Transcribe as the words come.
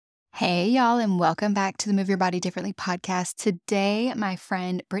Hey, y'all, and welcome back to the Move Your Body Differently podcast. Today, my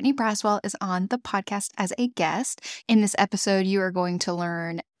friend Brittney Braswell is on the podcast as a guest. In this episode, you are going to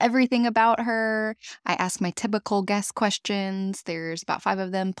learn everything about her. I ask my typical guest questions. There's about 5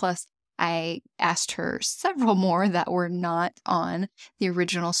 of them, plus I asked her several more that were not on the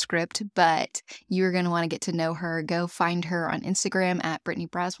original script, but you're going to want to get to know her. Go find her on Instagram at Brittney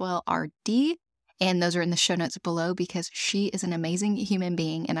Braswell RD. And those are in the show notes below because she is an amazing human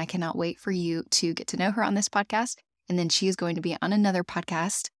being. And I cannot wait for you to get to know her on this podcast. And then she is going to be on another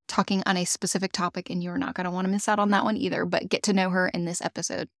podcast talking on a specific topic. And you're not going to want to miss out on that one either. But get to know her in this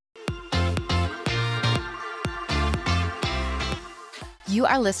episode. You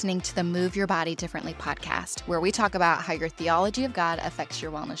are listening to the Move Your Body Differently podcast, where we talk about how your theology of God affects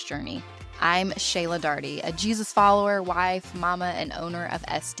your wellness journey. I'm Shayla Darty, a Jesus follower, wife, mama, and owner of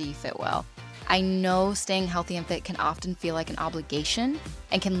SD Fitwell. I know staying healthy and fit can often feel like an obligation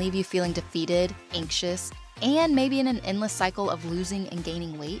and can leave you feeling defeated, anxious, and maybe in an endless cycle of losing and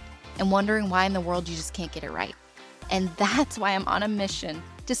gaining weight and wondering why in the world you just can't get it right. And that's why I'm on a mission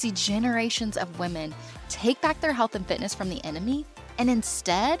to see generations of women take back their health and fitness from the enemy and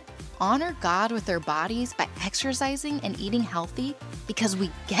instead honor God with their bodies by exercising and eating healthy because we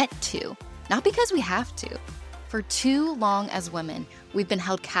get to, not because we have to. For too long as women, we've been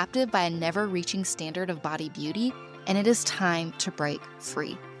held captive by a never-reaching standard of body beauty, and it is time to break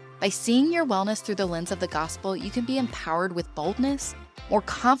free. By seeing your wellness through the lens of the gospel, you can be empowered with boldness, more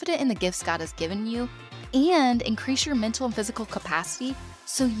confident in the gifts God has given you, and increase your mental and physical capacity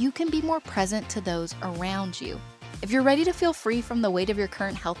so you can be more present to those around you. If you're ready to feel free from the weight of your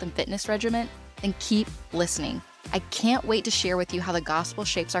current health and fitness regimen, then keep listening. I can't wait to share with you how the gospel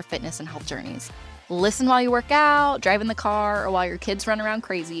shapes our fitness and health journeys. Listen while you work out, drive in the car, or while your kids run around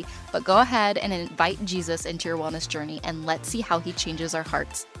crazy, but go ahead and invite Jesus into your wellness journey and let's see how he changes our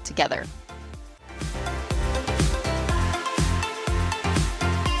hearts together.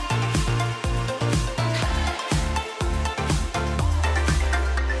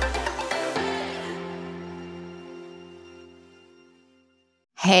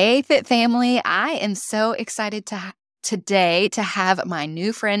 Hey, Fit Family. I am so excited today to have my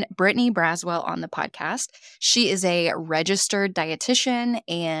new friend, Brittney Braswell, on the podcast. She is a registered dietitian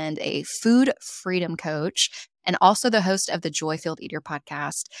and a food freedom coach, and also the host of the Joy-Filled Eater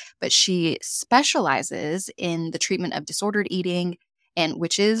podcast. But she specializes in the treatment of disordered eating, and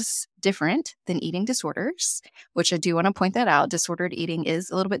which is different than eating disorders, which I do want to point that out. Disordered eating is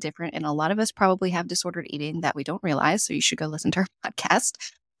a little bit different, and a lot of us probably have disordered eating that we don't realize, so you should go listen to her podcast.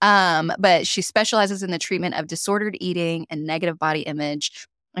 But she specializes in the treatment of disordered eating and negative body image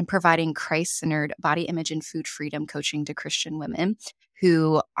and providing Christ-centered body image and food freedom coaching to Christian women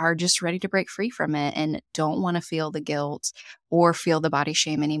who are just ready to break free from it and don't want to feel the guilt or feel the body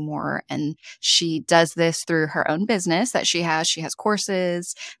shame anymore. And she does this through her own business that she has. She has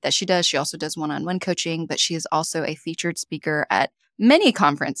courses that she does. She also does one-on-one coaching, but she is also a featured speaker at many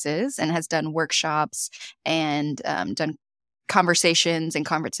conferences and has done workshops and done conversations and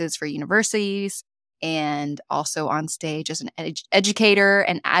conferences for universities, and also on stage as an educator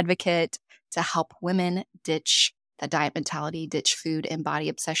and advocate to help women ditch the diet mentality, ditch food and body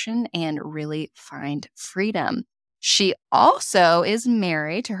obsession, and really find freedom. She also is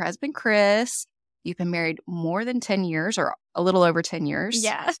married to her husband, Chris. You've been married more than 10 years or a little over 10 years.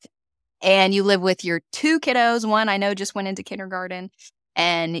 Yeah. And you live with your 2 kiddos. One I know just went into kindergarten,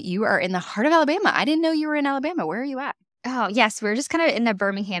 and you are in the heart of Alabama. I didn't know you were in Alabama. Where are you at? Oh, yes. We're just kind of in the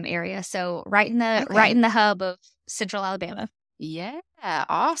Birmingham area. So right in the hub of central Alabama. Yeah.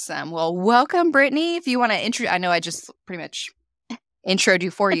 Awesome. Well, welcome, Brittney. If you want to I know I just pretty much introed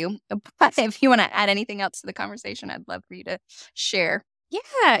you for you, but if you want to add anything else to the conversation, I'd love for you to share.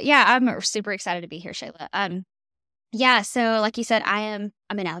 Yeah. I'm super excited to be here, Shayla. Yeah. So like you said, I'm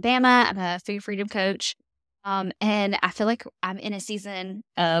in Alabama. I'm a food freedom coach. And I feel like I'm in a season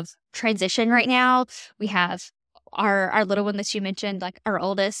of transition right now. We have our little one that you mentioned, like our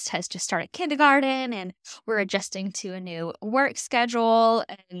oldest has just started kindergarten, and we're adjusting to a new work schedule.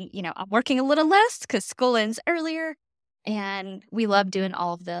 And, I'm working a little less because school ends earlier, and we love doing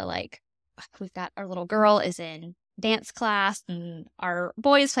all of we've got our little girl is in dance class and our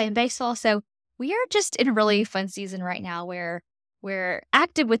boy is playing baseball. So we are just in a really fun season right now where we're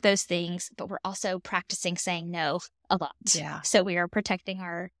active with those things, but we're also practicing saying no a lot. Yeah. So we are protecting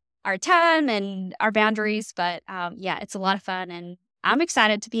our time and our boundaries. But it's a lot of fun. And I'm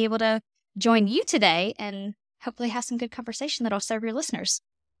excited to be able to join you today and hopefully have some good conversation that'll serve your listeners.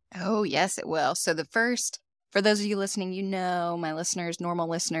 Oh, yes, it will. So the first For those of you listening, my listeners, normal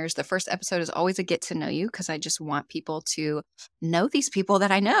listeners, the first episode is always a get to know you because I just want people to know these people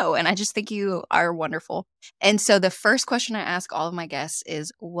that I know. And I just think you are wonderful. And so the first question I ask all of my guests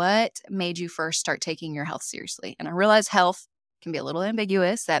is, what made you first start taking your health seriously? And I realize health can be a little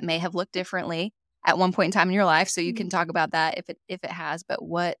ambiguous. That may have looked differently at one point in time in your life. So you can talk about that if it has. But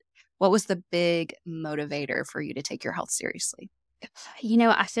what was the big motivator for you to take your health seriously?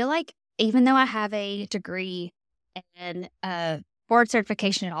 I feel like even though I have a degree and board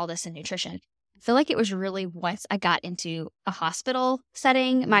certification and all this in nutrition, I feel like it was really once I got into a hospital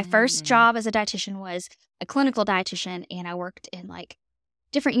setting. My first job as a dietitian was a clinical dietitian, and I worked in like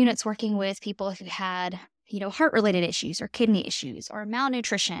different units working with people who had, heart-related issues or kidney issues or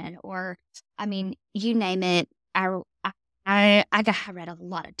malnutrition or, you name it. I read a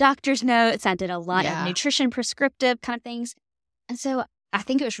lot of doctor's notes. I did a lot of nutrition prescriptive kind of things. And so I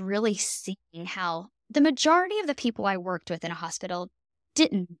think it was really seeing how the majority of the people I worked with in a hospital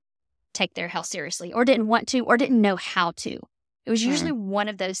didn't take their health seriously or didn't want to or didn't know how to. It was usually one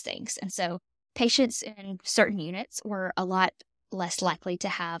of those things. And so patients in certain units were a lot less likely to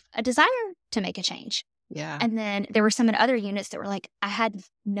have a desire to make a change. Yeah. And then there were some in other units that were like, I had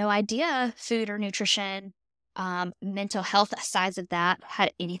no idea food or nutrition, mental health sides of that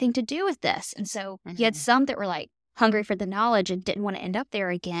had anything to do with this. And so you had some that were like hungry for the knowledge and didn't want to end up there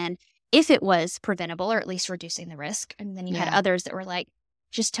again if it was preventable or at least reducing the risk. And then you had others that were like,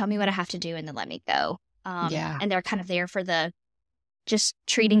 just tell me what I have to do and then let me go. And they're kind of there for just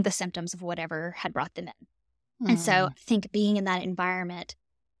treating the symptoms of whatever had brought them in. And so I think being in that environment,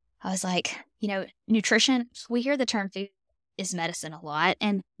 I was like, nutrition, we hear the term food is medicine a lot.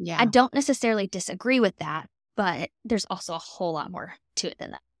 And I don't necessarily disagree with that, but there's also a whole lot more to it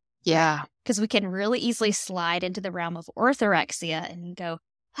than that. Yeah. Because we can really easily slide into the realm of orthorexia and go,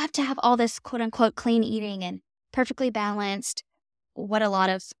 I have to have all this quote unquote clean eating and perfectly balanced, what a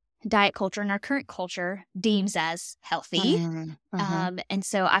lot of diet culture and our current culture deems as healthy. And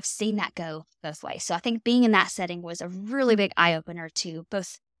so I've seen that go both ways. So I think being in that setting was a really big eye opener to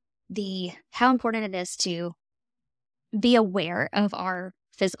both how important it is to be aware of our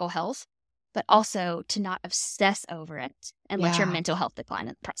physical health, but also to not obsess over it and let your mental health decline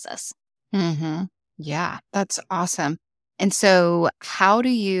in the process. Yeah, that's awesome. And so how do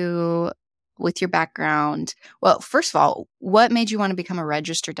you, with your background, well, first of all, what made you want to become a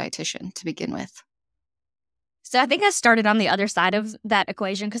registered dietitian to begin with? So I think I started on the other side of that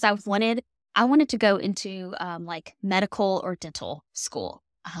equation because I wanted to go into like medical or dental school.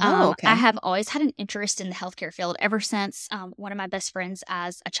 Okay. I have always had an interest in the healthcare field ever since one of my best friends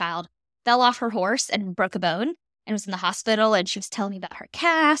as a child fell off her horse and broke a bone and was in the hospital, and she was telling me about her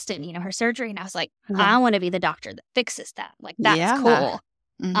cast and, her surgery. And I was like, I want to be the doctor that fixes that. Like, that's cool.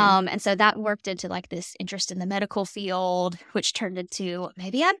 And so that worked into like this interest in the medical field, which turned into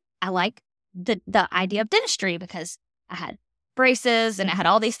maybe I like the idea of dentistry because I had braces and I had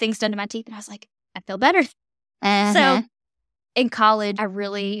all these things done to my teeth. And I was like, I feel better. So in college,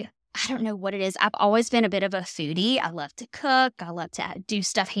 I don't know what it is. I've always been a bit of a foodie. I love to cook. I love to do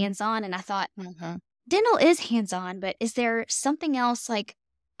stuff hands-on. And I thought, dental is hands-on, but is there something else? Like,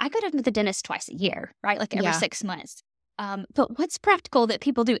 I go to the dentist twice a year, right? Like every 6 months. But what's practical that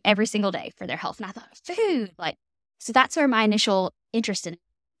people do every single day for their health? And I thought, food. So that's where my initial interest in it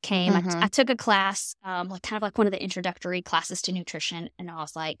came. I took a class, kind of like one of the introductory classes to nutrition. And I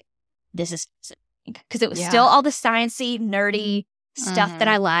was like, this is because it was still all the sciencey, nerdy stuff that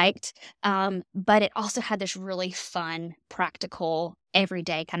I liked. But it also had this really fun, practical,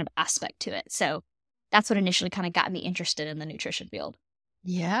 everyday kind of aspect to it. So that's what initially kind of got me interested in the nutrition field.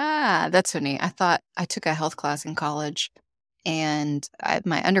 Yeah, that's so neat. I took a health class in college, and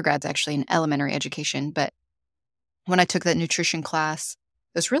my undergrad's actually in elementary education. But when I took that nutrition class,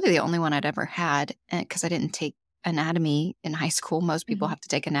 it was really the only one I'd ever had because I didn't take anatomy in high school. Most people have to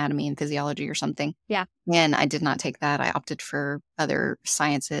take anatomy and physiology or something. Yeah. And I did not take that. I opted for other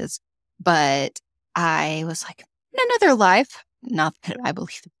sciences. But I was like, in another life, not that I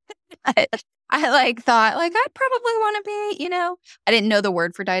believe it. I thought I'd probably want to be, I didn't know the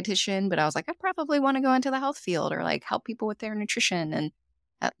word for dietitian, but I was like, I probably want to go into the health field or help people with their nutrition. And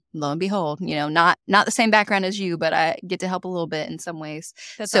lo and behold, not the same background as you, but I get to help a little bit in some ways.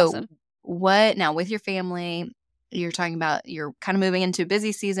 That's awesome. What now with your family? You're talking about you're kind of moving into a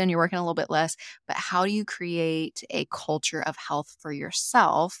busy season. You're working a little bit less, but how do you create a culture of health for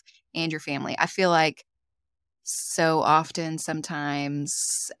yourself and your family? I feel like so often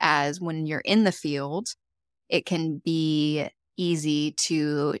sometimes as when you're in the field, it can be easy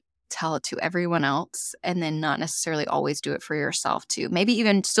to tell it to everyone else and then not necessarily always do it for yourself too. Maybe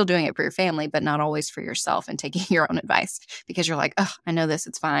even still doing it for your family, but not always for yourself and taking your own advice because you're like, oh, I know this,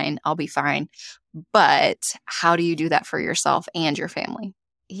 it's fine. I'll be fine. But how do you do that for yourself and your family?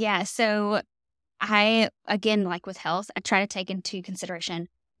 Yeah. So again, like with health, I try to take into consideration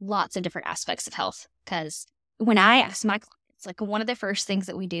lots of different aspects of health. Because when I ask my clients, like one of the first things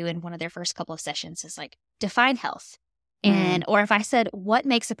that we do in one of their first couple of sessions is like define health. Or if I said, what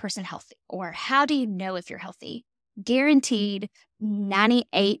makes a person healthy? Or how do you know if you're healthy? Guaranteed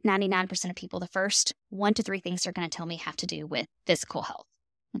 98, 99% of people, the first 1 to 3 things they're going to tell me have to do with physical health,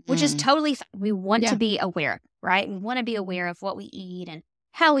 which is totally fine. We want to be aware, right? We want to be aware of what we eat and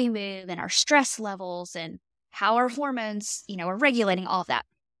how we move and our stress levels and how our hormones, are regulating all of that.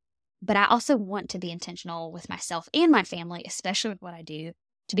 But I also want to be intentional with myself and my family, especially with what I do,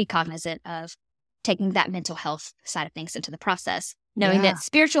 to be cognizant of taking that mental health side of things into the process, knowing that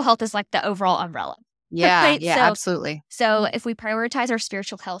spiritual health is like the overall umbrella. Yeah, right? yeah, absolutely. So if we prioritize our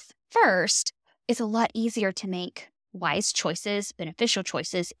spiritual health first, it's a lot easier to make wise choices, beneficial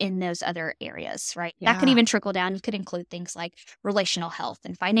choices in those other areas, right? That can even trickle down. You could include things like relational health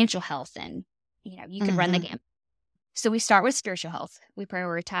and financial health, and, you could run the gamut. So we start with spiritual health. We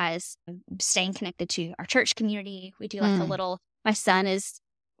prioritize staying connected to our church community. We do like my son is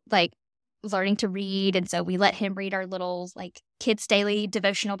like learning to read. And so we let him read our little like kids daily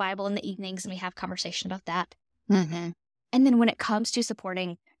devotional Bible in the evenings, and we have conversation about that. And then when it comes to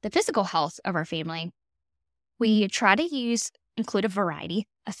supporting the physical health of our family, we try to include a variety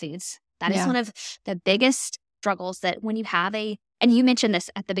of foods. That is one of the biggest struggles that when you have and you mentioned this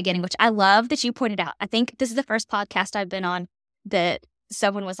at the beginning, which I love that you pointed out. I think this is the first podcast I've been on that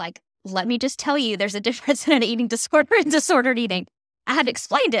someone was like, let me just tell you, there's a difference in an eating disorder and disordered eating. I had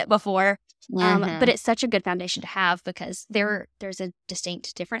explained it before, but it's such a good foundation to have because there's a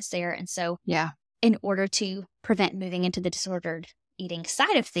distinct difference there. And so in order to prevent moving into the disordered eating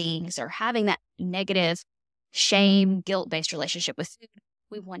side of things or having that negative shame, guilt-based relationship with food,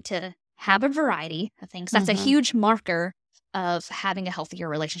 we want to have a variety of things. That's a huge marker of having a healthier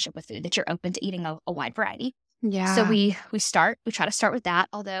relationship with food, that you're open to eating a wide variety. Yeah. So we try to start with that.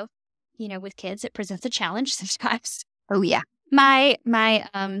 Although, with kids, it presents a challenge sometimes. Oh yeah. My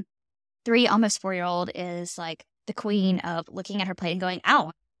 3, almost 4-year-old is like the queen of looking at her plate and going,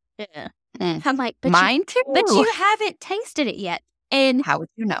 ow. I'm like, mine too. But you haven't tasted it yet. And how would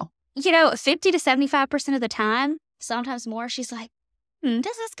you know? 50 to 75% of the time, sometimes more, she's like,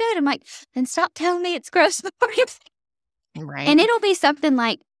 this is good. I'm like, then stop telling me it's gross before you. Right. And it'll be something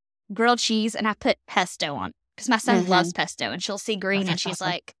like grilled cheese, and I put pesto on because my son loves pesto, and she'll see green and she's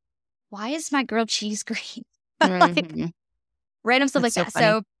like, why is my grilled cheese green? Like, random stuff like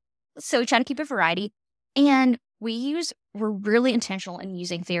that. So we try to keep a variety, and we're really intentional in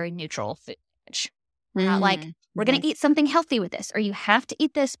using very neutral food. Not like, we're going to eat something healthy with this, or you have to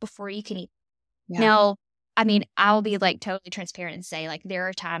eat this before you can eat. Now, I mean, I'll be like totally transparent and say like there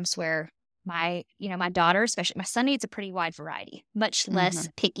are times where my daughter, especially my son, eats a pretty wide variety, much less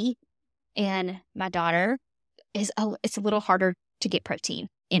picky. And my daughter it's a little harder to get protein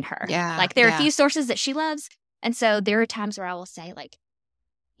in her. Yeah. Like there are a few sources that she loves. And so there are times where I will say like,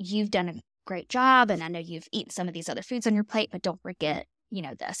 you've done a great job, and I know you've eaten some of these other foods on your plate, but don't forget,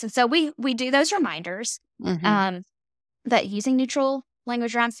 this. And so we do those reminders, that using neutral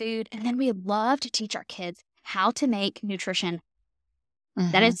language around food. And then we love to teach our kids how to make nutrition.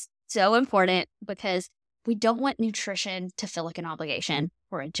 That is so important because we don't want nutrition to feel like an obligation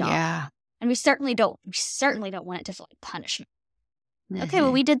or a job. Yeah. And we certainly don't want it to feel like punishment. Okay,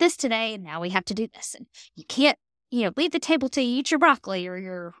 well, we did this today, and now we have to do this. And you can't, leave the table till you eat your broccoli or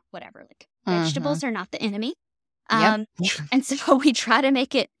your whatever. Like vegetables are not the enemy. And so we try to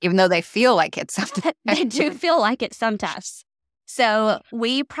make it. Even though they feel like it sometimes. They do feel like it sometimes. So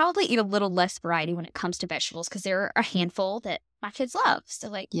we probably eat a little less variety when it comes to vegetables because there are a handful that my kids love.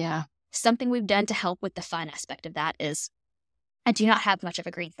 So something we've done to help with the fun aspect of that is I do not have much of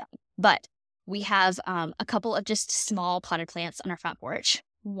a green thumb, but we have a couple of just small potted plants on our front porch.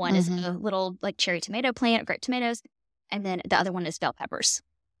 One is a little like cherry tomato plant, grape tomatoes, and then the other one is bell peppers.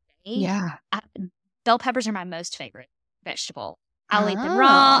 Bell peppers are my most favorite vegetable. I'll eat them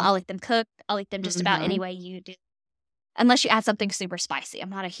raw. I'll eat them cooked. I'll eat them just about any way you do. Unless you add something super spicy. I'm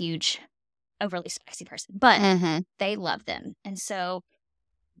not a huge, overly spicy person, but they love them. And so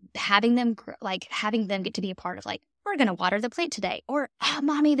having them get to be a part of like, we're going to water the plant today. Or,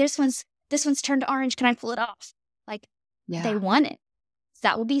 mommy, this one's turned orange. Can I pull it off? Like they want it. So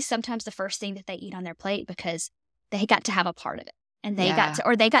that will be sometimes the first thing that they eat on their plate because they got to have a part of it. And they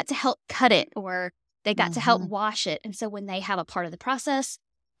got to help cut it, or they got to help wash it. And so when they have a part of the process,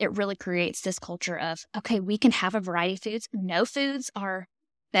 it really creates this culture of, okay, we can have a variety of foods. No foods are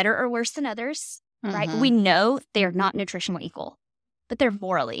better or worse than others, right? We know they're not nutritionally equal, but they're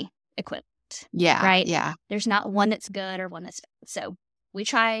morally equivalent, Yeah. right? Yeah. There's not one that's good or one that's bad. So we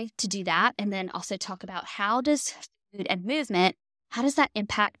try to do that, and then also talk about how does food and movement, how does that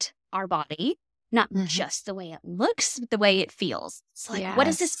impact our body? Not just the way it looks, but the way it feels. It's like, what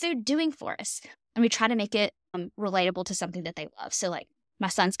is this food doing for us? And we try to make it relatable to something that they love. So like my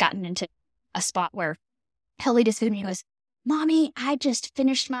son's gotten into a spot where he'll eat his food and he goes, Mommy, I just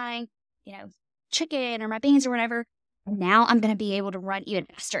finished my, chicken or my beans or whatever. Now I'm going to be able to run even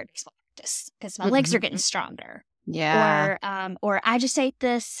faster at baseball practice because my legs are getting stronger. Yeah. Or I just ate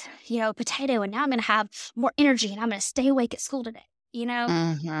this, potato, and now I'm going to have more energy and I'm going to stay awake at school today,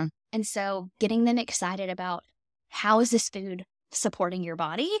 And so getting them excited about how is this food supporting your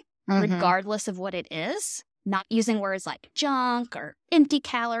body, regardless of what it is, not using words like junk or empty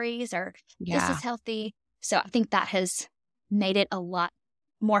calories or this is healthy. So I think that has made it a lot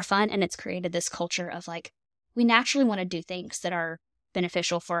more fun, and it's created this culture of like, we naturally want to do things that are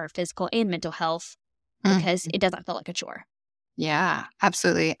beneficial for our physical and mental health because it doesn't feel like a chore. Yeah,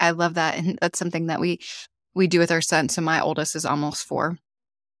 absolutely. I love that. And that's something that we do with our son. So my oldest is almost 4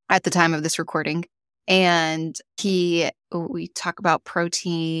 at the time of this recording. And we talk about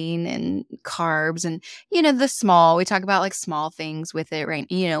protein and carbs and, we talk about like small things with it, right?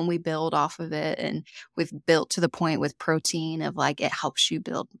 And we build off of it. And we've built to the point with protein of like, it helps you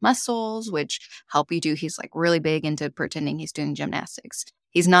build muscles, which help you do. He's like really big into pretending he's doing gymnastics.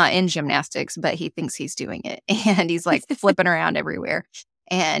 He's not in gymnastics, but he thinks he's doing it. And he's like flipping around everywhere.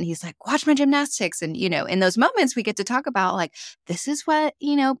 And he's like, watch my gymnastics. And, in those moments we get to talk about like, this is what,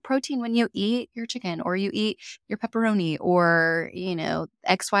 protein when you eat your chicken or you eat your pepperoni or,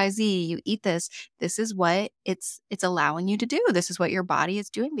 XYZ, you eat this. This is what it's allowing you to do. This is what your body is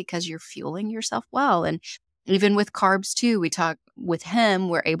doing because you're fueling yourself well. And even with carbs too, we talk with him,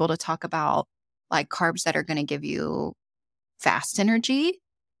 we're able to talk about like carbs that are going to give you fast energy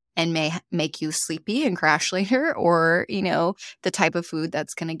and may make you sleepy and crash later, or, the type of food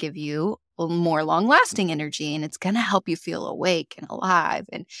that's going to give you more long-lasting energy and it's going to help you feel awake and alive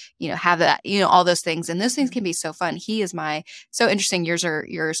and, have that, all those things. And those things can be so fun. He is so interesting. Yours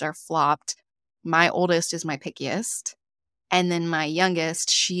are flopped. My oldest is my pickiest. And then my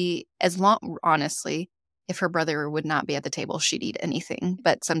youngest, honestly, if her brother would not be at the table, she'd eat anything.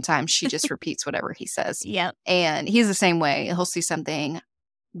 But sometimes she just repeats whatever he says. Yep. And he's the same way. He'll see something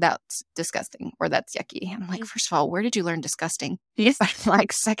that's disgusting or that's yucky. I'm like, first of all, where did you learn disgusting? Yes. But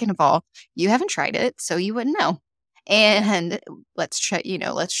like, second of all, you haven't tried it, so you wouldn't know. And let's try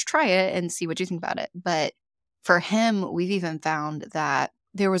it and see what you think about it. But for him, we've even found that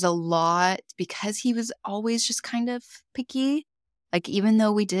there was a lot because he was always just kind of picky. Like, even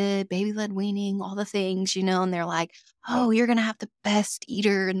though we did baby-led weaning, all the things, and they're like, oh, you're going to have the best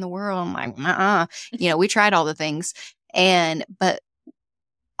eater in the world. I'm like, we tried all the things. But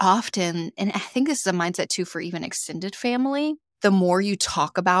often, and I think this is a mindset too for even extended family, the more you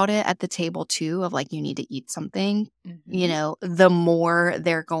talk about it at the table too, of like, you need to eat something, the more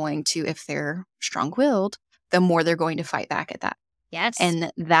they're going to, if they're strong-willed, the more they're going to fight back at that. Yes.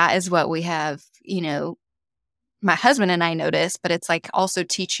 And that is what we have, my husband and I notice, but it's like also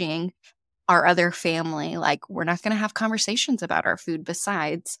teaching our other family, like, we're not going to have conversations about our food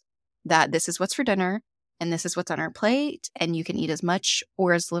besides that this is what's for dinner. And this is what's on our plate, and you can eat as much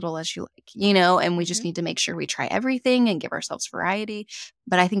or as little as you like, and we just need to make sure we try everything and give ourselves variety.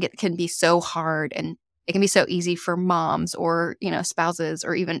 But I think it can be so hard, and it can be so easy for moms or, spouses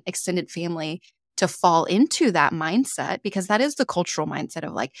or even extended family to fall into that mindset, because that is the cultural mindset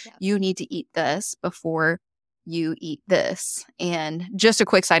of like, you need to eat this before you eat this. And just a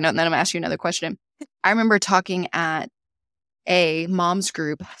quick side note, and then I'm going to ask you another question. I remember talking at a mom's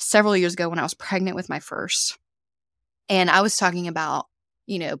group several years ago when I was pregnant with my first. And I was talking about,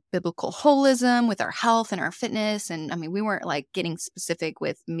 biblical holism with our health and our fitness. And I mean, we weren't like getting specific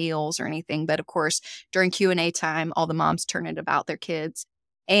with meals or anything, but of course, during Q&A time, all the moms turn it about their kids.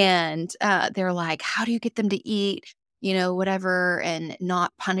 And they're like, how do you get them to eat, whatever, and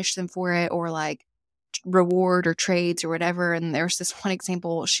not punish them for it or like reward or trades or whatever. And there's this one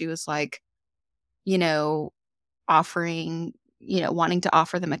example, she was like, offering, wanting to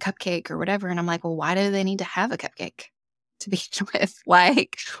offer them a cupcake or whatever. And I'm like, well, why do they need to have a cupcake to begin with?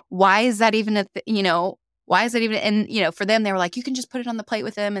 Like, why is that even why is that even? And, for them, they were like, you can just put it on the plate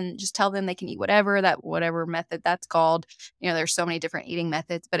with them and just tell them they can eat whatever method that's called. There's so many different eating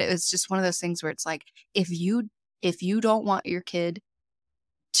methods, but it was just one of those things where it's like, if you don't want your kid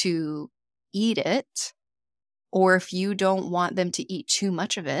to eat it, Or if you don't want them to eat too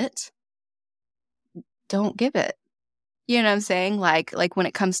much of it, don't give it. You know what I'm saying? Like when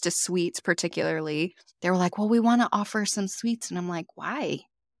it comes to sweets particularly, they were like, well, we want to offer some sweets. And I'm like, why?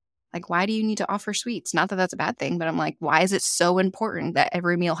 Like, why do you need to offer sweets? Not that that's a bad thing, but I'm like, why is it so important that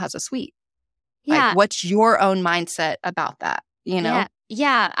every meal has a sweet? Like, Yeah. what's your own mindset about that? You know? Yeah.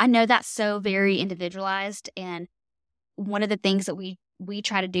 Yeah. I know that's so very individualized. And one of the things that we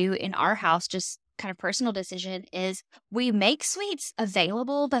try to do in our house, just kind of personal decision, is we make sweets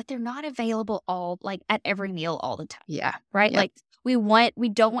available, but they're not available all like at every meal all the time. Yeah. Right. Yep. Like we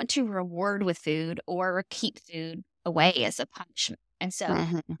don't want to reward with food or keep food away as a punishment. And so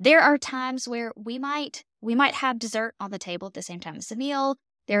there are times where we might have dessert on the table at the same time as the meal.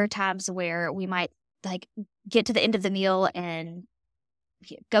 There are times where we might like get to the end of the meal and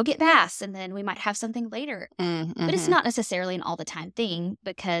go get baths, and then we might have something later. But it's not necessarily an all the time thing,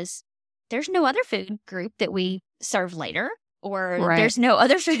 because there's no other food group that we serve later, or there's no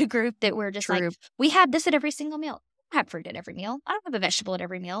other food group that we're just like, we have this at every single meal. I don't have fruit at every meal. I don't have a vegetable at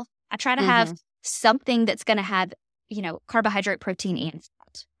every meal. I try to have something that's going to have, carbohydrate, protein, and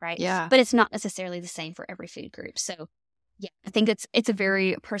fat, right? Yeah. But it's not necessarily the same for every food group. So yeah, I think it's a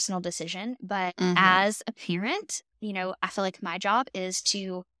very personal decision. But as a parent, I feel like my job is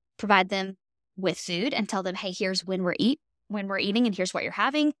to provide them with food and tell them, hey, here's when we're eating, and here's what you're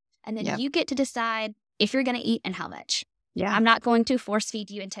having. And then you get to decide if you're going to eat and how much. Yeah. I'm not going to force feed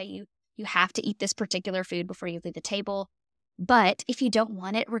you and tell you you have to eat this particular food before you leave the table. But if you don't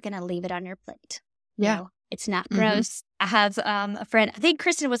want it, we're going to leave it on your plate. Yeah. It's not gross. I have a friend, I think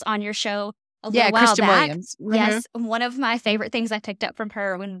Kristen was on your show a little while Kristen back. Williams. Yes. One of my favorite things I picked up from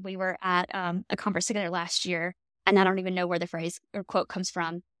her when we were at a conference together last year, and I don't even know where the phrase or quote comes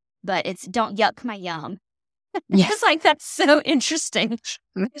from, but it's "don't yuck my yum." Yes. It's like, that's so interesting.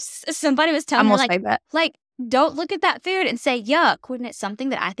 Somebody was telling me like, don't look at that food and say yuck when it's something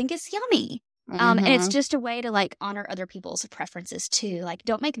that I think is yummy. And it's just a way to like honor other people's preferences too. Like,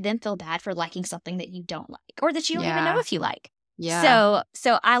 don't make them feel bad for liking something that you don't like or that you don't even know if you like. Yeah.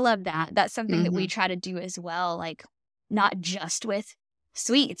 So I love that. That's something that we try to do as well. Like, not just with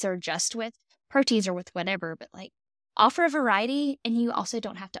sweets or just with proteins or with whatever, but like offer a variety. And you also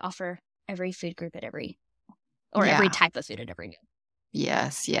don't have to offer every food group at every type of food at every meal.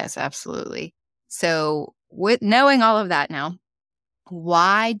 Yes, absolutely. So with knowing all of that now,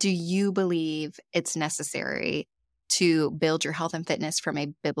 why do you believe it's necessary to build your health and fitness from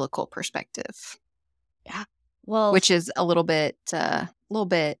a biblical perspective? Yeah. Well, which is a little bit,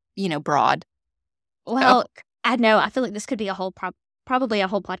 broad. Well, I know. I feel like this could be probably a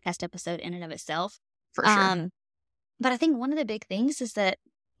whole podcast episode in and of itself. For sure. But I think one of the big things is that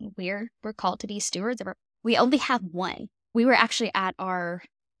we're called to be stewards of we only have one. We were actually at our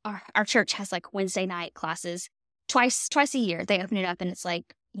church has like Wednesday night classes twice a year. They open it up, and it's like,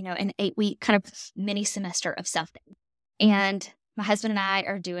 an 8-week kind of mini semester of something. And my husband and I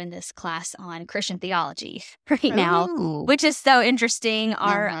are doing this class on Christian theology right now, which is so interesting.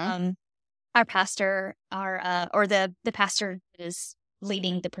 Our pastor, the pastor that is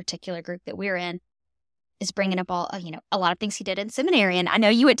leading the particular group that we're in, is bringing up all, a lot of things he did in seminary. And I know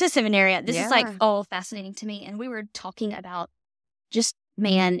you went to seminary. This is like all fascinating to me. And we were talking about just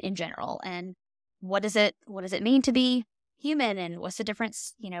man in general, and what does it mean to be human, and what's the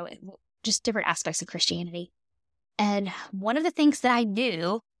difference, just different aspects of Christianity. And one of the things that I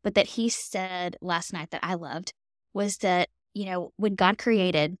knew, but that he said last night that I loved, was that, when God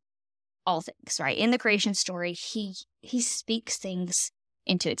created all things, right, in the creation story, he speaks things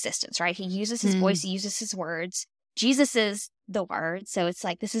into existence, right? He uses his voice, he uses his words. Jesus is the word. So it's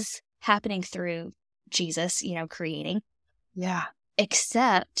like, this is happening through Jesus, creating. Yeah.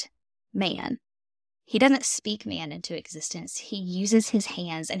 Except man. He doesn't speak man into existence. He uses his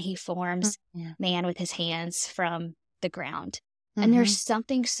hands, and he forms man with his hands from the ground. And there's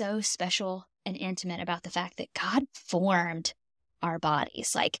something so special and intimate about the fact that God formed our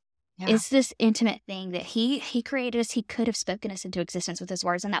bodies. Like, it's this intimate thing that he created us. He could have spoken us into existence with his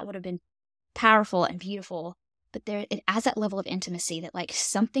words, and that would have been powerful and beautiful. But it adds that level of intimacy, that like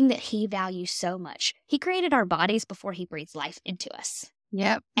something that he values so much. He created our bodies before he breathes life into us.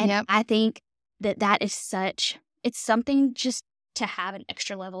 Yep. And I think that is it's something just to have an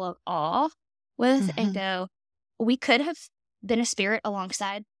extra level of awe with and go, we could have been a spirit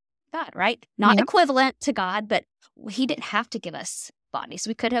alongside God, right? Not equivalent to God, but he didn't have to give us bodies.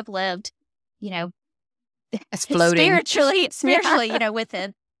 We could have lived, as floating spiritually, with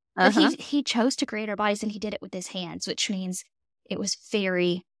him. But he chose to create our bodies, and he did it with his hands, which means it was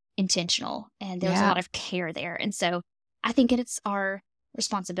very intentional, and there was a lot of care there. And so I think it's our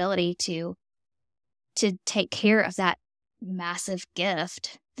responsibility to to take care of that massive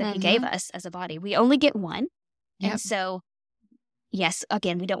gift that he gave us as a body. We only get one. Yep. And so, yes,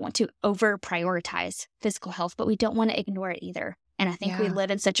 again, we don't want to over prioritize physical health, but we don't want to ignore it either. And I think we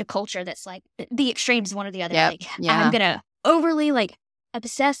live in such a culture that's like the extremes, one or the other. Like, I'm going to overly like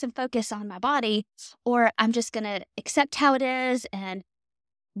obsess and focus on my body, or I'm just going to accept how it is and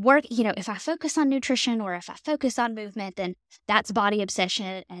work. If I focus on nutrition or if I focus on movement, then that's body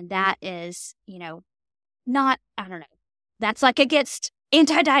obsession. And that is, not, I don't know, that's like against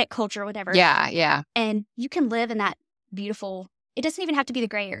anti-diet culture or whatever. Yeah. And you can live in that beautiful, it doesn't even have to be the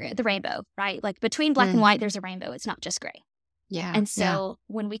gray area, the rainbow, right? Like between black and white, there's a rainbow. It's not just gray. Yeah. And so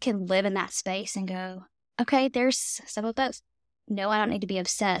when we can live in that space and go, okay, there's some of both. No, I don't need to be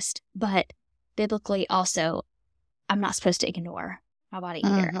obsessed, but biblically also, I'm not supposed to ignore my body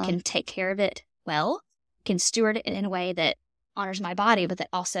either. I can take care of it well, can steward it in a way that honors my body, but that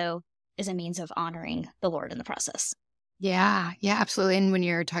also is a means of honoring the Lord in the process. Yeah, absolutely. And when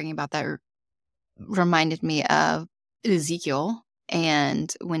you're talking about that, reminded me of Ezekiel,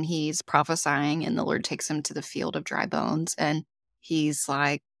 and when he's prophesying and the Lord takes him to the field of dry bones, and he's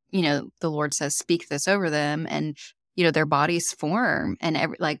like, the Lord says, speak this over them, and their bodies form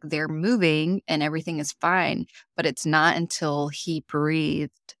and they're moving and everything is fine, but it's not until he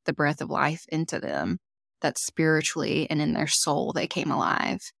breathed the breath of life into them that spiritually and in their soul they came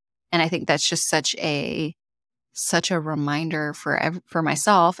alive. And I think that's just such a reminder for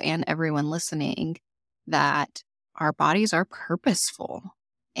myself and everyone listening that our bodies are purposeful.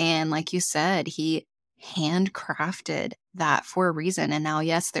 And like you said, he handcrafted that for a reason. And now,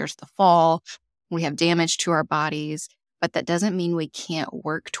 yes, there's the fall. We have damage to our bodies, but that doesn't mean we can't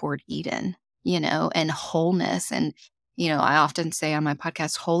work toward Eden, and wholeness. And, I often say on my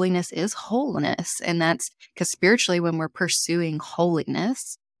podcast, holiness is wholeness. And that's because spiritually, when we're pursuing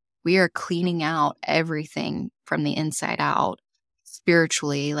holiness, we are cleaning out everything from the inside out.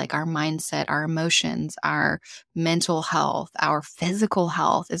 Spiritually, like our mindset, our emotions, our mental health, our physical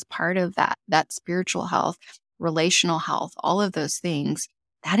health is part of that spiritual health, relational health, all of those things.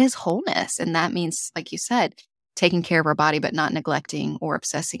 That is wholeness. And that means, like you said, taking care of our body, but not neglecting or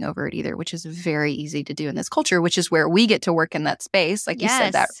obsessing over it either, which is very easy to do in this culture, which is where we get to work in that space. Like you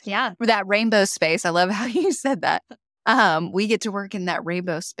said, that rainbow space. I love how you said that. We get to work in that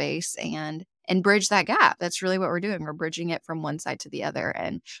rainbow space and bridge that gap. That's really what we're doing. We're bridging it from one side to the other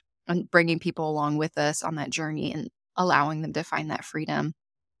and bringing people along with us on that journey and allowing them to find that freedom.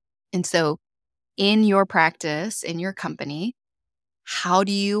 And so in your practice, in your company, how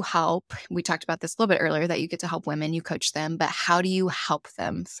do you help? We talked about this a little bit earlier, that you get to help women, you coach them, but how do you help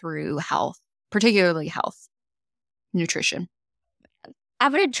them through health, particularly health, nutrition?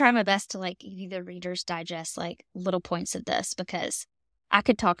 I'm going to try my best to give you the Reader's Digest, little points of this, because I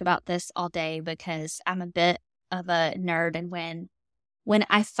could talk about this all day because I'm a bit of a nerd. And when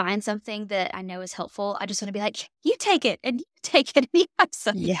I find something that I know is helpful, I just want to be like, you take it and you take it and you have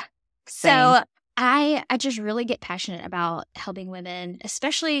some. Yeah. Same. So I just really get passionate about helping women,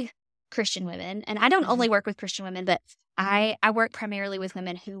 especially Christian women. And I don't only work with Christian women, but I work primarily with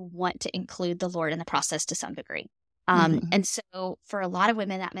women who want to include the Lord in the process to some degree. And so for a lot of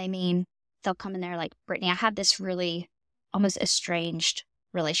women, that may mean they'll come in there like, Brittney, I have this really almost estranged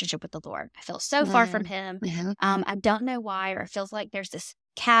relationship with the Lord. I feel so far from him. I don't know why, or it feels like there's this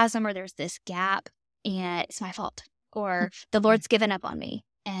chasm or there's this gap and it's my fault, or the Lord's given up on me.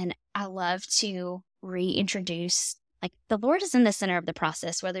 And I love to reintroduce, the Lord is in the center of the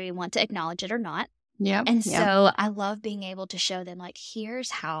process, whether you want to acknowledge it or not. And so I love being able to show them,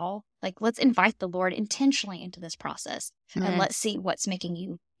 here's how, let's invite the Lord intentionally into this process and let's see what's making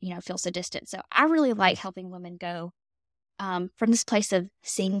you, feel so distant. So I really like helping women go from this place of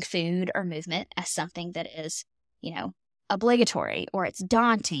seeing food or movement as something that is, obligatory, or it's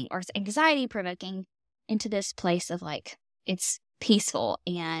daunting, or it's anxiety provoking, into this place of it's peaceful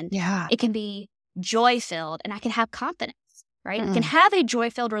and it can be joy filled, and I can have confidence. Right? I can have a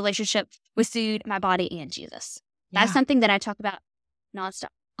joy-filled relationship with food, my body, and Jesus. That's something that I talk about nonstop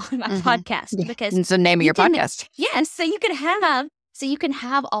on my podcast, because it's the name of your podcast. Yeah, so you can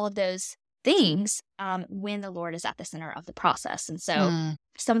have all of those things when the Lord is at the center of the process. And so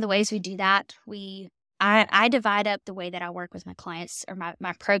some of the ways we do that, I divide up the way that I work with my clients, or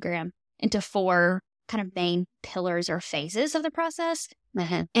my program, into 4 kind of main pillars or phases of the process.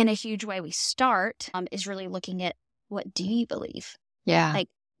 In a huge way, we start is really looking at, what do you believe? Yeah.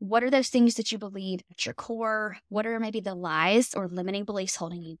 What are those things that you believe at your core? What are maybe the lies or limiting beliefs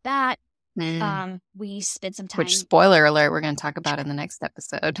holding you back? We spend some time. Which, spoiler alert, we're going to talk about in the next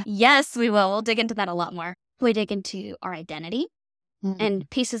episode. Yes, we will. We'll dig into that a lot more. We dig into our identity. And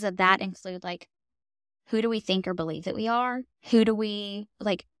pieces of that include who do we think or believe that we are? Who do we,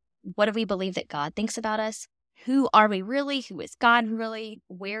 like, what do we believe that God thinks about us? Who are we really? Who is God really?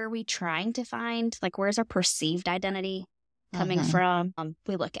 Where are we trying to find? Like, where's our perceived identity coming from?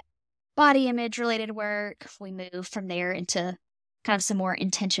 We look at body image related work. We move from there into kind of some more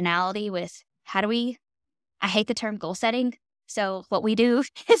intentionality with how do we, I hate the term goal setting. So what we do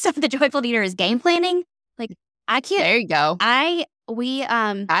is the joyful leader is game planning. Like, I can't. There you go.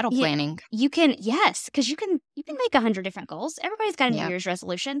 Battle planning. You can, yes, because you can make 100 different goals. Everybody's got a New Year's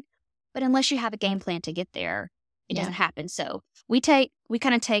resolution, but unless you have a game plan to get there, it doesn't happen. So we kind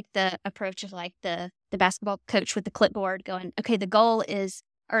of take the approach of like the basketball coach with the clipboard going, okay, the goal is,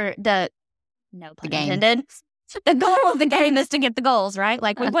 or no pun intended. The goal of the game is to get the goals, right?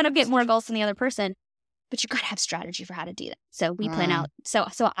 Like we want to get more goals than the other person, but you got to have strategy for how to do that. So we plan out. So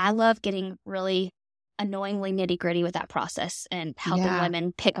I love getting really annoyingly nitty gritty with that process and helping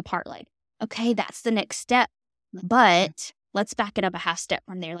women pick apart like, okay, that's the next step, but let's back it up a half step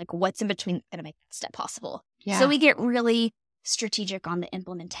from there. Like what's in between going to make that step possible? Yeah. So we get really strategic on the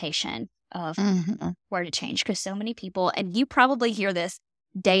implementation of where to change because so many people, and you probably hear this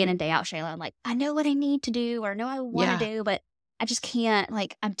day in and day out, Shayla, I'm like, I know what I need to do or know I want to do, but I just can't,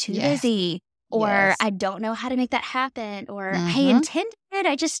 like, I'm too busy or I don't know how to make that happen or I intended it,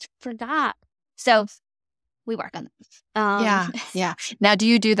 I just forgot. So we work on that. Now, do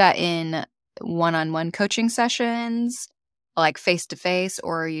you do that in one-on-one coaching sessions, like face-to-face,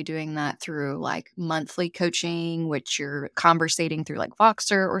 or are you doing that through like monthly coaching, which you're conversating through like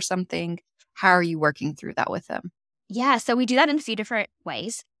Voxer or something? How are you working through that with them? Yeah, so we do that in a few different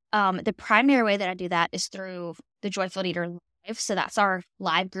ways. The primary way that I do that is through the Joyful Leader Live. So that's our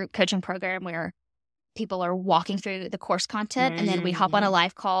live group coaching program where people are walking through the course content and then we hop on a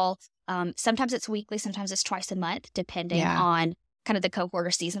live call. Sometimes it's weekly, sometimes it's twice a month, depending on kind of the cohort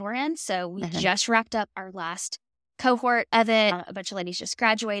or season we're in. So we just wrapped up our last cohort of it. A bunch of ladies just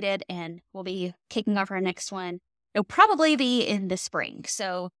graduated and we'll be kicking off our next one. It'll probably be in the spring.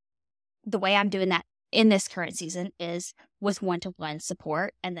 So the way I'm doing that in this current season is with one-to-one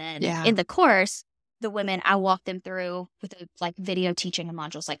support. And then in the course, the women, I walk them through with like video teaching and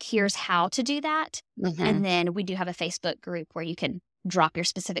modules, like here's how to do that. And then we do have a Facebook group where you can drop your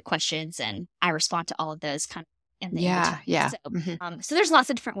specific questions and I respond to all of those kind of in the So there's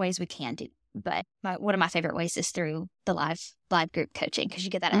lots of different ways we can do. But one of my favorite ways is through the live group coaching because you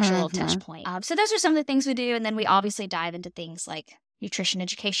get that extra little touch point. So those are some of the things we do. And then we obviously dive into things like nutrition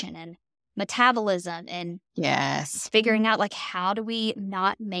education and metabolism and figuring out like how do we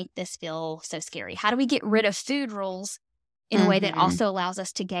not make this feel so scary? How do we get rid of food rules in a way that also allows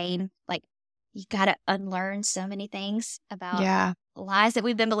us to gain, like, you got to unlearn so many things about lies that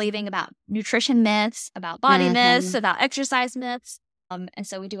we've been believing about nutrition myths, about body myths, about exercise myths. And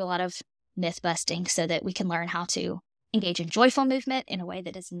so we do a lot of myth busting so that we can learn how to engage in joyful movement in a way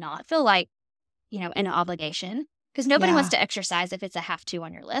that does not feel like, an obligation. Because nobody wants to exercise if it's a have to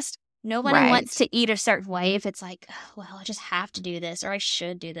on your list. Nobody wants to eat a certain way if it's like, oh, well, I just have to do this or I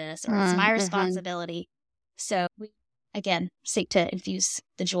should do this or it's my responsibility. So we, again, seek to infuse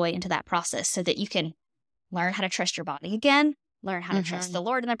the joy into that process so that you can learn how to trust your body again, learn how to trust the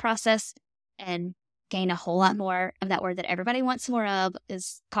Lord in the process, and gain a whole lot more of that word that everybody wants more of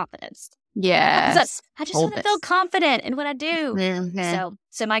is confidence. Yes. I just want to feel confident in what I do.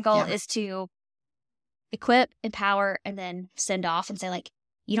 So my goal is to equip, empower, and then send off and say, like,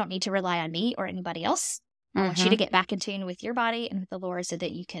 you don't need to rely on me or anybody else. I want you to get back in tune with your body and with the Lord so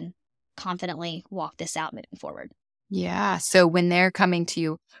that you can confidently walk this out moving forward. Yeah. So when they're coming to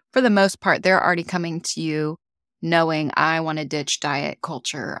you, for the most part, they're already coming to you knowing I want to ditch diet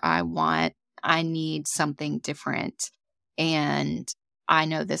culture. I need something different. And I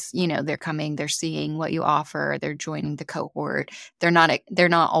know this, they're coming, they're seeing what you offer, they're joining the cohort. They're not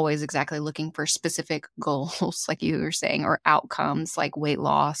always exactly looking for specific goals, like you were saying, or outcomes like weight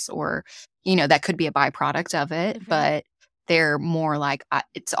loss or, that could be a byproduct of it, but they're more like,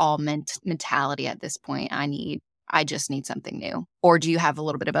 it's all mentality at this point. I just need something new. Or do you have a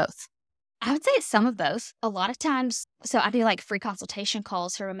little bit of both? I would say it's some of both. A lot of times, so I do like free consultation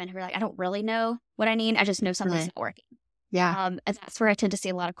calls for women who are like, I don't really know what I need. I just know something's not working. Yeah. And that's where I tend to see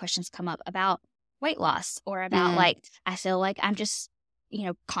a lot of questions come up about weight loss or about like, I feel like I'm just,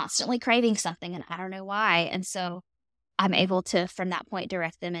 constantly craving something and I don't know why. And so I'm able to, from that point,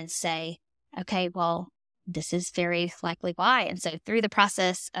 direct them and say, okay, well, this is very likely why. And so through the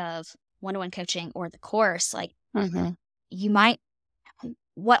process of one-on-one coaching or the course, like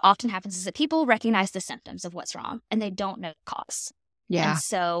what often happens is that people recognize the symptoms of what's wrong and they don't know the cause. Yeah. And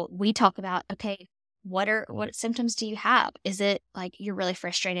so we talk about, okay, what symptoms do you have? Is it like you're really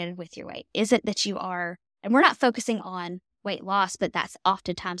frustrated with your weight? Is it that you are, and we're not focusing on weight loss, but that's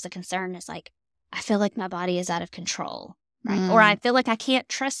oftentimes a concern, is like, I feel like my body is out of control, right? Or I feel like I can't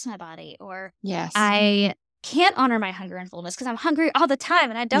trust my body, or Yes. I can't honor my hunger and fullness because I'm hungry all the time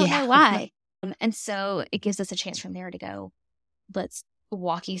and I don't know why. And so it gives us a chance from there to go, let's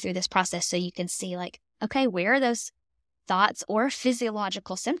walk you through this process so you can see like, okay, where are those thoughts or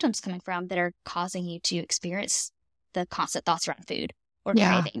physiological symptoms coming from that are causing you to experience the constant thoughts around food or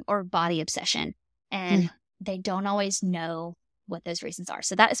craving or body obsession. And they don't always know what those reasons are.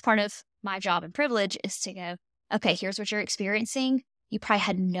 So that is part of my job and privilege, is to go, okay, here's what you're experiencing. You probably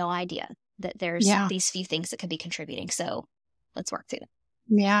had no idea that there's these few things that could be contributing. So let's work through them.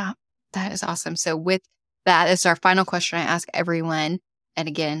 Yeah, that is awesome. So with that, it's our final question I ask everyone. And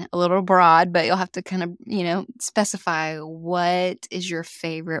again, a little broad, but you'll have to kind of, specify, what is your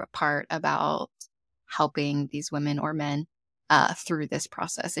favorite part about helping these women or men through this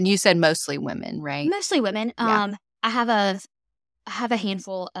process? And you said mostly women, right? Mostly women. Yeah. I have a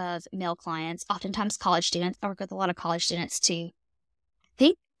handful of male clients, oftentimes college students. I work with a lot of college students too. I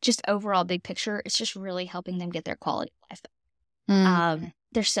think just overall big picture, it's just really helping them get their quality of life.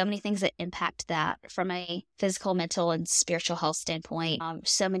 There's so many things that impact that from a physical, mental, and spiritual health standpoint.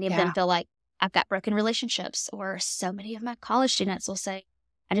 So many of them feel like, I've got broken relationships, or so many of my college students will say,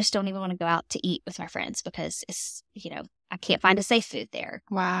 I just don't even want to go out to eat with my friends because it's, I can't find a safe food there.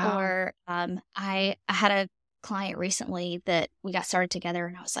 Wow. Or I had a client recently that we got started together,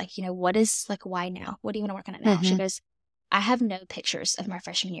 and I was like, what is, like, why now? What do you want to work on it now? She goes, I have no pictures of my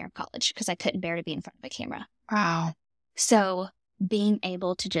freshman year of college because I couldn't bear to be in front of a camera. Wow. So being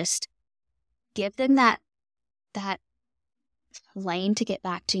able to just give them that lane to get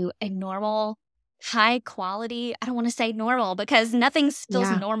back to a normal, high quality, I don't want to say normal because nothing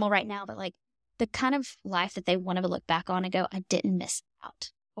feels normal right now, but like the kind of life that they want to look back on and go, I didn't miss out.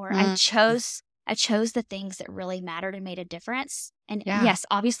 Or I chose the things that really mattered and made a difference. And yes,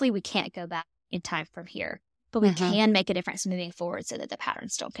 obviously we can't go back in time from here, but we can make a difference moving forward so that the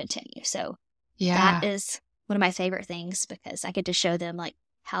patterns don't continue. So that is one of my favorite things, because I get to show them like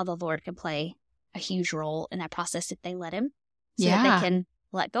how the Lord can play a huge role in that process if they let him, so that they can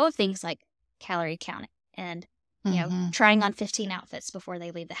let go of things like calorie counting and, trying on 15 outfits before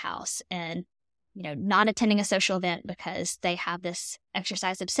they leave the house, and, not attending a social event because they have this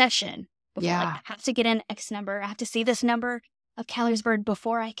exercise obsession. Before, like, I have to get in X number. I have to see this number of calories burned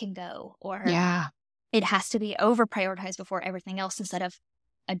before I can go. Or it has to be over prioritized before everything else, instead of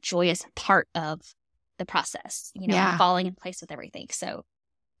a joyous part of the process, falling in place with everything. So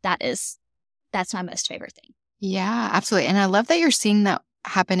that's my most favorite thing. Yeah, absolutely. And I love that you're seeing that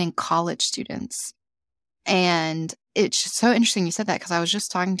happen in college students. And it's just so interesting you said that, because I was just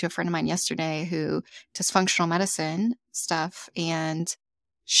talking to a friend of mine yesterday who does functional medicine stuff. And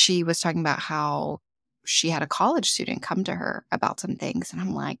she was talking about how she had a college student come to her about some things. And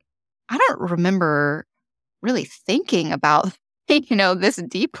I'm like, I don't remember really thinking about, this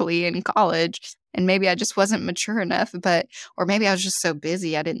deeply in college. And maybe I just wasn't mature enough, or maybe I was just so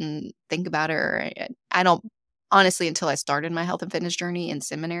busy I didn't think about it. Or I don't, honestly, until I started my health and fitness journey in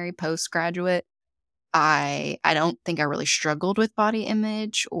seminary, postgraduate, I don't think I really struggled with body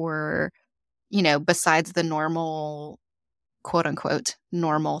image, or, besides the normal, quote unquote,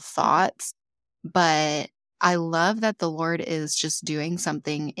 normal thoughts. But I love that the Lord is just doing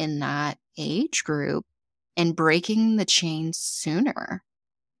something in that age group and breaking the chains sooner.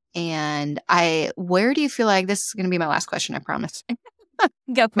 And where do you feel like, this is going to be my last question, I promise.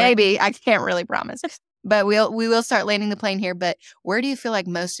 Go for Maybe, I can't really promise, but we will start landing the plane here. But where do you feel like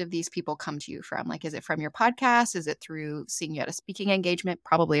most of these people come to you from? Like, is it from your podcast? Is it through seeing you at a speaking engagement?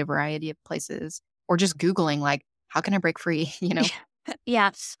 Probably a variety of places, or just Googling, like, how can I break free?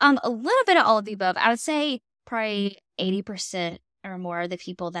 Yeah. A little bit of all of the above. I would say probably 80% or more of the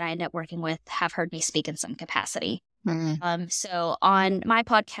people that I end up working with have heard me speak in some capacity. So on my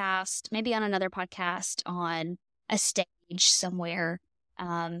podcast, maybe on another podcast, on a stage somewhere.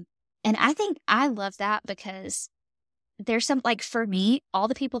 And I think I love that, because there's some, like, for me, all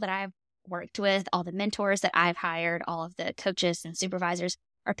the people that I've worked with, all the mentors that I've hired, all of the coaches and supervisors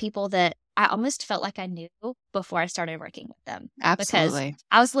are people that I almost felt like I knew before I started working with them. Absolutely. Because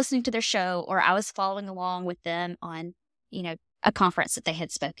I was listening to their show, or I was following along with them on, a conference that they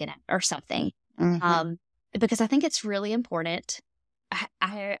had spoken at or something. Because I think it's really important.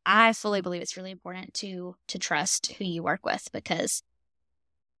 I fully believe it's really important to trust who you work with, because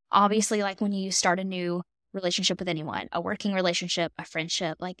obviously, like, when you start a new relationship with anyone, a working relationship, a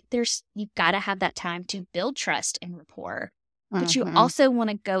friendship, like, you've got to have that time to build trust and rapport. But you also want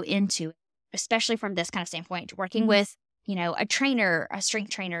to go into it especially from this kind of standpoint, working with, a trainer, a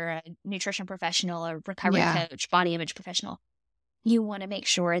strength trainer, a nutrition professional, a recovery coach, body image professional, you want to make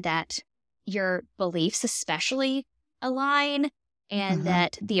sure that your beliefs especially align and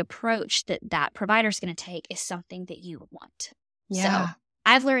that the approach that provider is going to take is something that you want. Yeah. So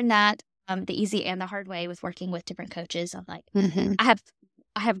I've learned that the easy and the hard way with working with different coaches. I'm like, I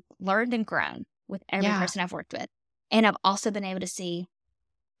have learned and grown with every person I've worked with. And I've also been able to see,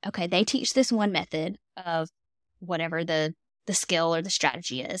 okay, they teach this one method of whatever the skill or the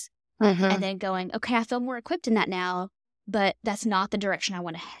strategy is. And then going, okay, I feel more equipped in that now, but that's not the direction I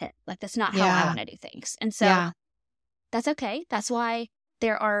want to hit. Like, that's not how I want to do things. And so that's okay. That's why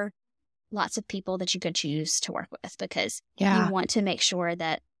there are lots of people that you could choose to work with, because you want to make sure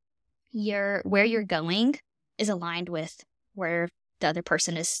that where you're going is aligned with where the other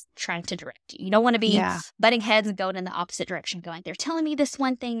person is trying to direct you. You don't want to be butting heads and going in the opposite direction, going, they're telling me this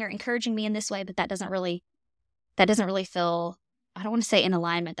one thing or encouraging me in this way, but that doesn't really feel, I don't want to say in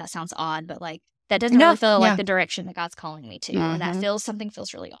alignment. That sounds odd, but like, that doesn't really feel like the direction that God's calling me to. Or that something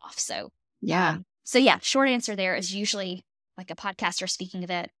feels really off. So, short answer there is usually like a podcaster speaking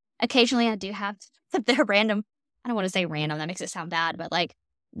event. Occasionally I do have the random, I don't want to say random, that makes it sound bad, but like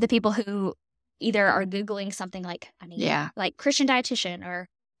the people who either are Googling something like, like Christian dietitian or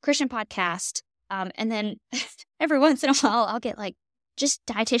Christian podcast. And then every once in a while I'll get like just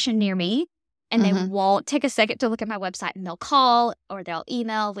dietitian near me, and they won't take a second to look at my website, and they'll call or they'll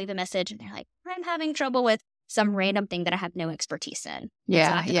email, leave a message, and they're like, I'm having trouble with some random thing that I have no expertise in. So I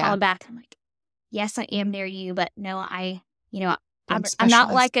have to call them back. I'm like, yes, I am near you, but no, I'm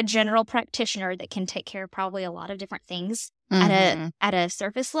not like a general practitioner that can take care of probably a lot of different things at a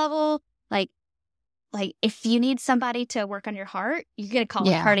surface level. Like if you need somebody to work on your heart, you're going to call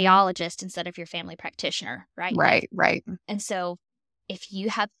a cardiologist instead of your family practitioner, right? Right. And so if you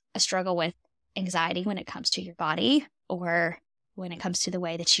have a struggle with anxiety when it comes to your body, or when it comes to the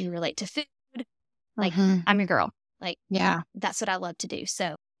way that you relate to food, like I'm your girl. Like, that's what I love to do.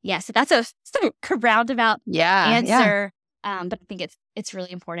 So so that's a roundabout answer. But I think it's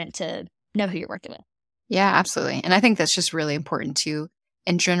really important to know who you're working with. Yeah, absolutely. And I think that's just really important too,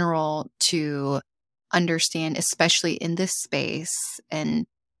 in general, to understand, especially in this space. And,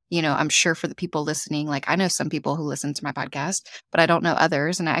 I'm sure for the people listening, like I know some people who listen to my podcast, but I don't know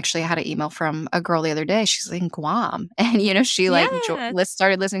others. And I actually had an email from a girl the other day. She's in Guam, and, she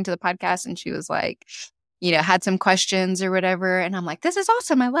started listening to the podcast, and she was like, had some questions or whatever. And I'm like, this is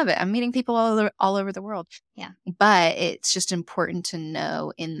awesome. I love it. I'm meeting people all over the world. Yeah. But it's just important to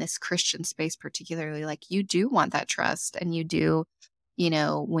know in this Christian space, particularly, like you do want that trust, and you do,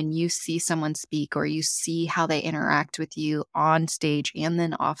 when you see someone speak or you see how they interact with you on stage and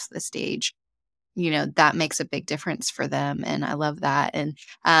then off the stage, that makes a big difference for them. And I love that. And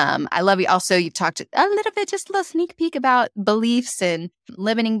I love you. Also, you talked a little bit, just a little sneak peek about beliefs and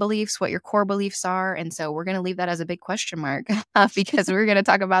limiting beliefs, what your core beliefs are. And so we're going to leave that as a big question mark because we're going to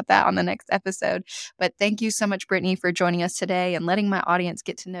talk about that on the next episode. But thank you so much, Brittney, for joining us today and letting my audience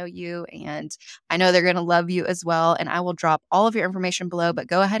get to know you. And I know they're going to love you as well. And I will drop all of your information below, but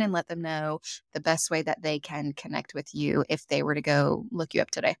go ahead and let them know the best way that they can connect with you if they were to go look you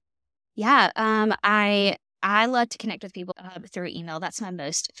up today. Yeah, I love to connect with people through email. That's my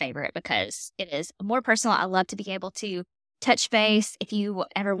most favorite because it is more personal. I love to be able to touch base. If you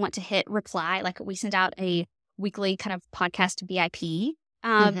ever want to hit reply, like we send out a weekly kind of podcast VIP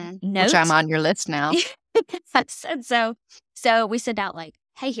note. Which I'm on your list now. So we send out like,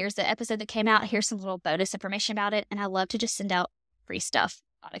 hey, here's the episode that came out. Here's some little bonus information about it. And I love to just send out free stuff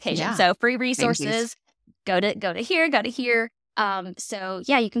on occasion. Yeah. So free resources, go to here. So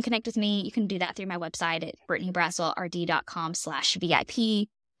you can connect with me. You can do that through my website at brittneybraswellrd.com/VIP.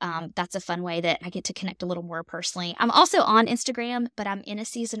 That's a fun way that I get to connect a little more personally. I'm also on Instagram, but I'm in a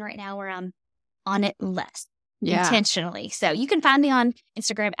season right now where I'm on it less intentionally. So you can find me on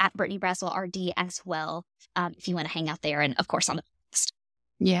Instagram at brittneybraswellrd as well. If you want to hang out there, and of course on the podcast.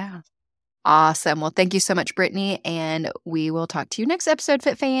 Yeah. Awesome. Well, thank you so much, Brittney. And we will talk to you next episode,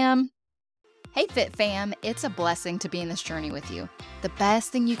 Fit Fam. Hey, Fit Fam, it's a blessing to be in this journey with you. The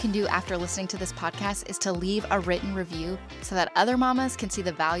best thing you can do after listening to this podcast is to leave a written review so that other mamas can see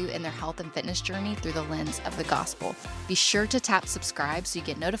the value in their health and fitness journey through the lens of the gospel. Be sure to tap subscribe so you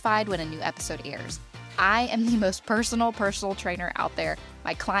get notified when a new episode airs. I am the most personal trainer out there.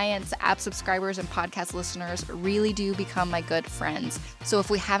 My clients, app subscribers, and podcast listeners really do become my good friends. So if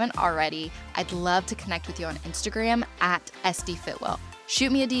we haven't already, I'd love to connect with you on Instagram at SDFitwell.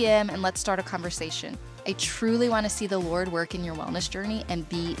 Shoot me a DM and let's start a conversation. I truly want to see the Lord work in your wellness journey and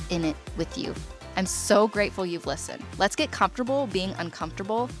be in it with you. I'm so grateful you've listened. Let's get comfortable being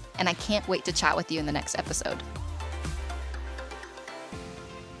uncomfortable, and I can't wait to chat with you in the next episode.